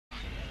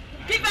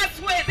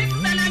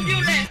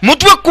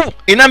mutwe ku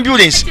in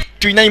ambulance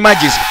tulina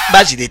emergency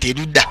bazireta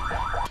erudda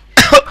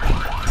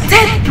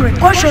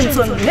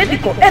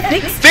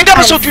fenga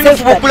baso tulina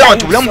fuba okulaba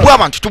nti obulamu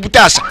bw'abantu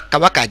tubutaasa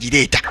kabaka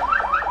agireeta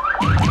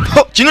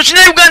kino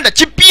kina Uganda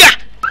kipya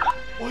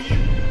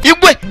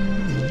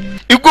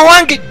igwe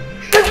wange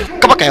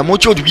kabaka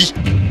yamwoki olubi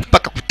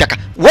paka ku ttaka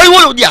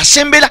waliwo oli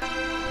asembera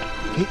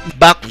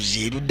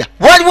bakuze erudda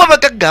waliwo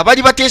abagagga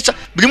abali bateesa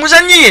buli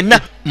muzannyi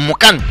yenna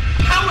mukano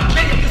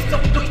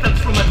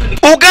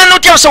ogana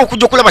otya abasawo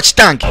okujja okulaba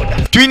kitange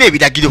tulina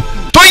ebiragiro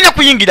tolina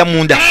kuyingira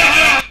munda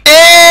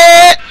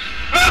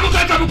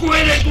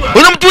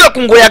ono mutuula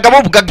ku ngoye agaba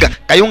obugagga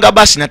Kayunga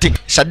baasi nate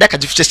saddaaka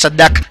zifuse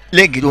saddaaka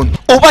legera ono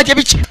oba atya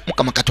biki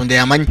Mukama Katonda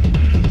yamanyi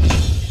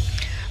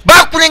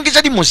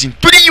bakulengeza limousine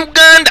tuli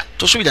Uganda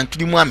tosuubira nti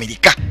tuli mu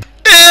Amerika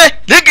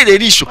legera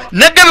eriiso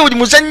naggabe buli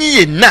muzannyi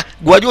yenna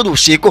gwali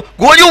olooseeko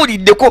gwali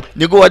owuliddeko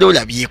ne gwe wali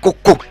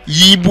olabyekokko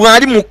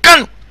yibwali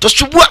mukano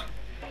tosubwa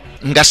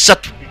nga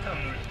ssatu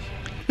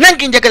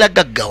nange njagala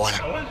gaggawala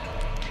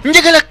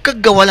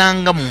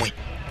nga mmwe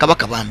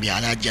kabaka bambi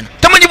alajjana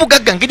tamanyi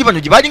bugagga ngeri bano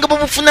gye balinga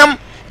babufunamu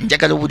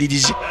njagala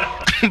obulirizi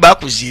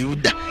bakuze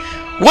erudda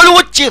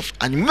waliwo chief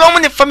anyumirwamu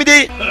ne famire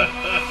ye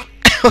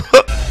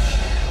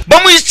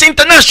bamuyise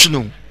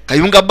international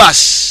Kayunga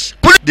bus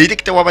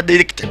director waba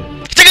director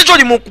kitegeeza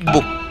oli mu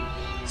kubbo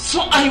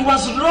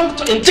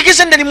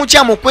ntegeeza ndali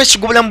mukyamu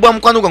okwesiga obulamu bwa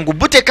mukwano gwange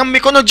obuteeka mu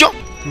mikono gyo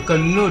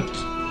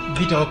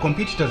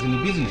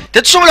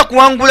tetusobola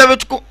kuwangula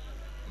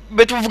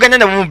betuvuganya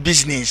nabo mu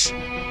business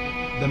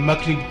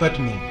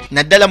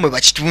naddala mwe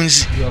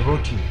bakitunzi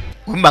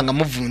wemba nga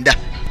muvunda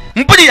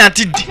mpulira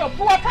nti ddi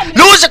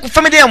lowooza ku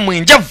famire yammwe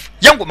enjavu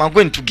yangu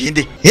mangu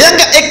tugende era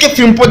nga AK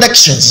Film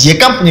Productions ye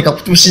kampuni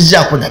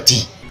kakutuusizzaako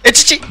nati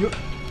ekiki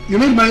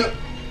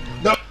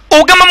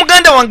ogamba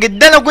muganda wange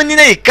eddala gwe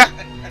nnina yekka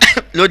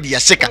lodi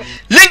yaseka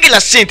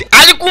lengera ssente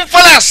ali ku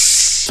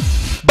nfalasi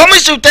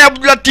bamuyise Lutaya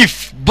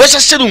Abdulatif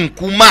Bosa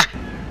Serunkuma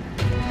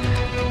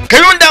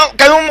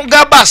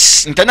Kayunga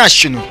bus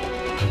international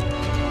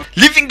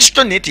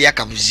Livingstone nete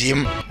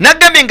yakabuzimu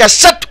nagambye nga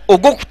 3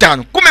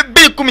 Ogwokutaano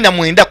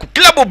 2019 ku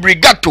Club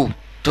Brigato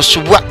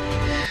tosubwa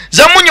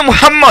Zamunye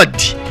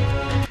Muhammad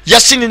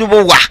Yasini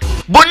Nubowa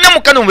bonna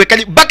mukano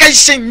mwekali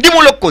bakayise ndi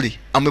mulokole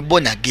I'm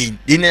born again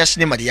dina ya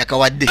sinema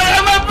liyakawadde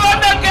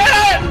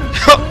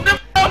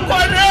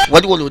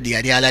waliwo lodi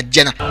yali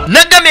alajjana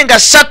nagambye nga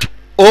 3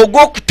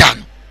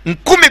 Ogwokutaano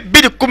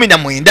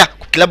 2019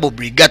 ku Club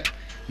Brigato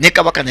ne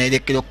kabaka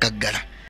nayerekera okaggala